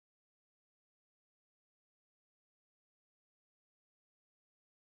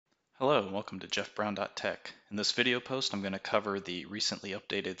Hello and welcome to jeffbrown.tech. In this video post, I'm going to cover the recently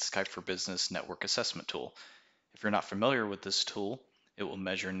updated Skype for Business network assessment tool. If you're not familiar with this tool, it will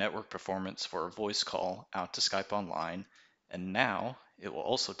measure network performance for a voice call out to Skype Online, and now it will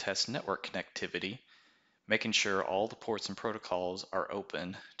also test network connectivity, making sure all the ports and protocols are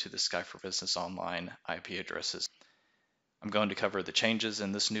open to the Skype for Business Online IP addresses. I'm going to cover the changes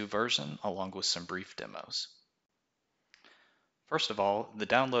in this new version along with some brief demos. First of all, the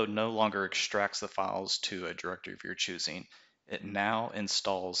download no longer extracts the files to a directory of your choosing. It now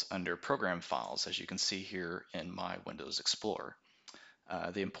installs under Program Files, as you can see here in my Windows Explorer.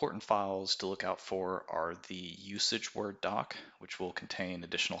 The important files to look out for are the usage word doc, which will contain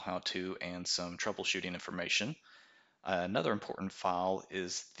additional how-to and some troubleshooting information. Another important file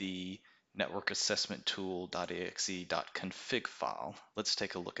is the network assessment tool.exe.config file. Let's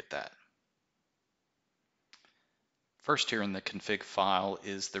take a look at that. First here in the config file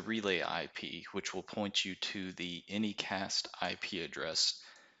is the relay IP, which will point you to the Anycast IP address,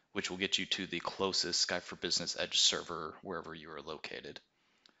 which will get you to the closest Skype for Business Edge server wherever you are located.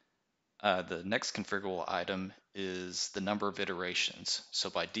 The next configurable item is the number of iterations.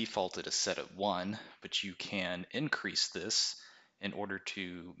 So by default it is set at 1, but you can increase this in order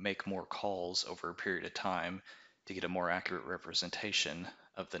to make more calls over a period of time to get a more accurate representation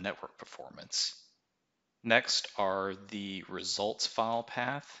of the network performance. Next are the results file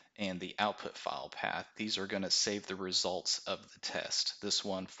path and the output file path. These are going to save the results of the test. This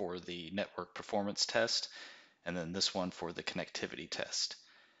one for the network performance test, and then this one for the connectivity test.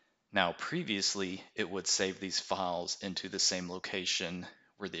 Now previously it would save these files into the same location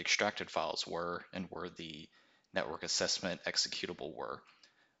where the extracted files were and where the network assessment executable were.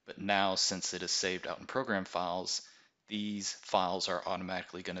 But now, since it is saved out in program files, these files are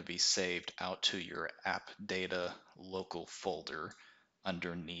automatically going to be saved out to your app data local folder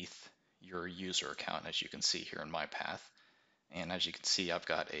underneath your user account, as you can see here in my path. And as you can see, I've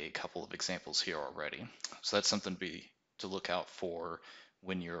got a couple of examples here already. So that's something to look out for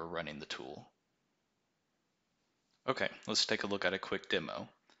when you're running the tool. Okay, let's take a look at a quick demo.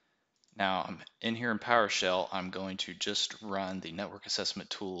 Now, I'm in here in PowerShell, I'm going to just run the network assessment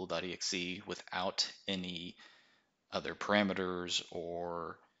tool.exe without any other parameters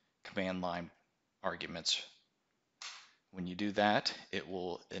or command line arguments. When you do that, it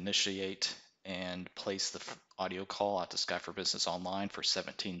will initiate and place the audio call out to Skype for Business Online for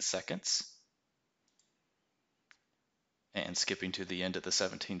 17 seconds. And skipping to the end of the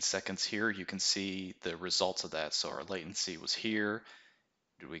 17 seconds here, you can see the results of that. So our latency was here.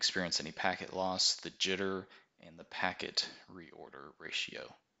 Did we experience any packet loss, the jitter, and the packet reorder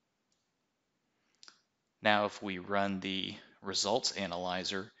ratio? Now if we run the results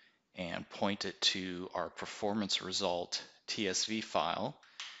analyzer and point it to our performance result TSV file,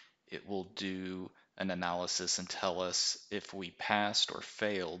 it will do an analysis and tell us if we passed or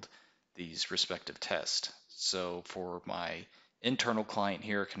failed these respective tests. So for my internal client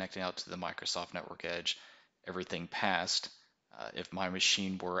here connecting out to the Microsoft Network Edge, everything passed. If my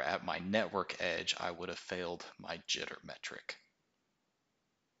machine were at my network edge, I would have failed my jitter metric.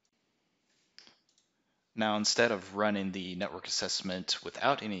 Now, instead of running the network assessment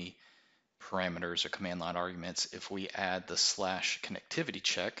without any parameters or command line arguments, if we add the /connectivity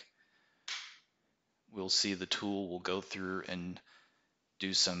check, we'll see the tool will go through and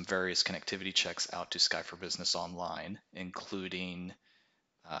do some various connectivity checks out to Skype for Business Online, including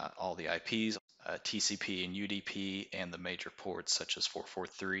all the IPs, TCP and UDP, and the major ports such as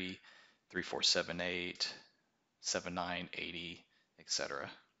 443, 3478, 7980, etc.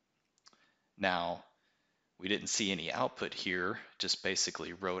 Now, we didn't see any output here, just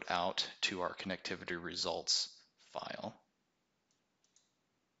basically wrote out to our connectivity results file.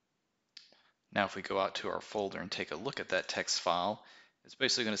 Now if we go out to our folder and take a look at that text file, it's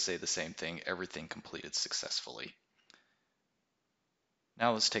basically going to say the same thing, everything completed successfully.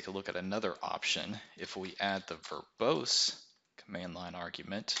 Now let's take a look at another option. If we add the verbose command line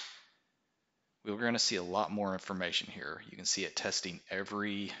argument, we're going to see a lot more information here. You can see it testing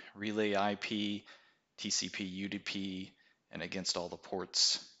every relay IP, TCP, UDP, and against all the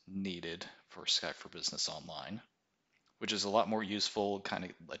ports needed for Skype for Business Online, which is a lot more useful, kind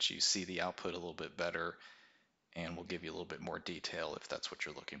of lets you see the output a little bit better, and will give you a little bit more detail if that's what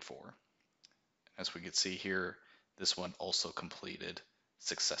you're looking for. As we can see here, this one also completed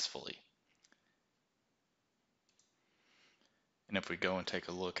successfully. And if we go and take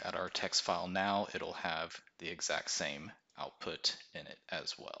a look at our text file now, it'll have the exact same output in it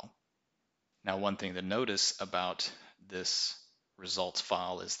as well. Now, one thing to notice about this results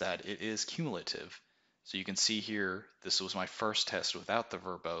file is that it is cumulative. So you can see here, this was my first test without the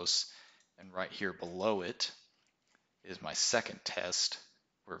verbose, and right here below it is my second test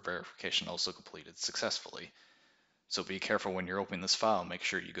where verification also completed successfully. So be careful when you're opening this file, make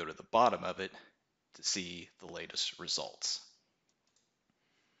sure you go to the bottom of it to see the latest results.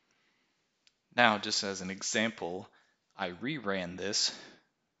 Now, just as an example, I reran this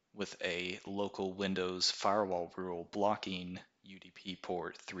with a local Windows firewall rule blocking UDP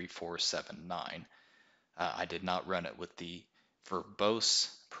port 3479. I did not run it with the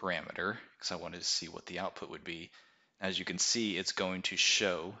verbose parameter because I wanted to see what the output would be. As you can see, it's going to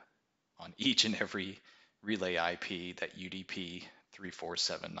show on each and every relay IP that UDP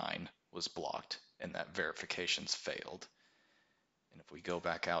 3479 was blocked and that verifications failed. And if we go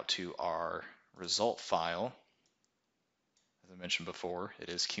back out to our result file, as I mentioned before, it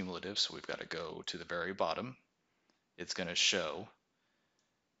is cumulative, so we've got to go to the very bottom. It's going to show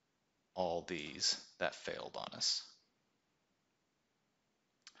all these that failed on us.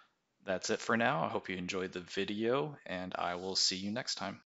 That's it for now. I hope you enjoyed the video, and I will see you next time.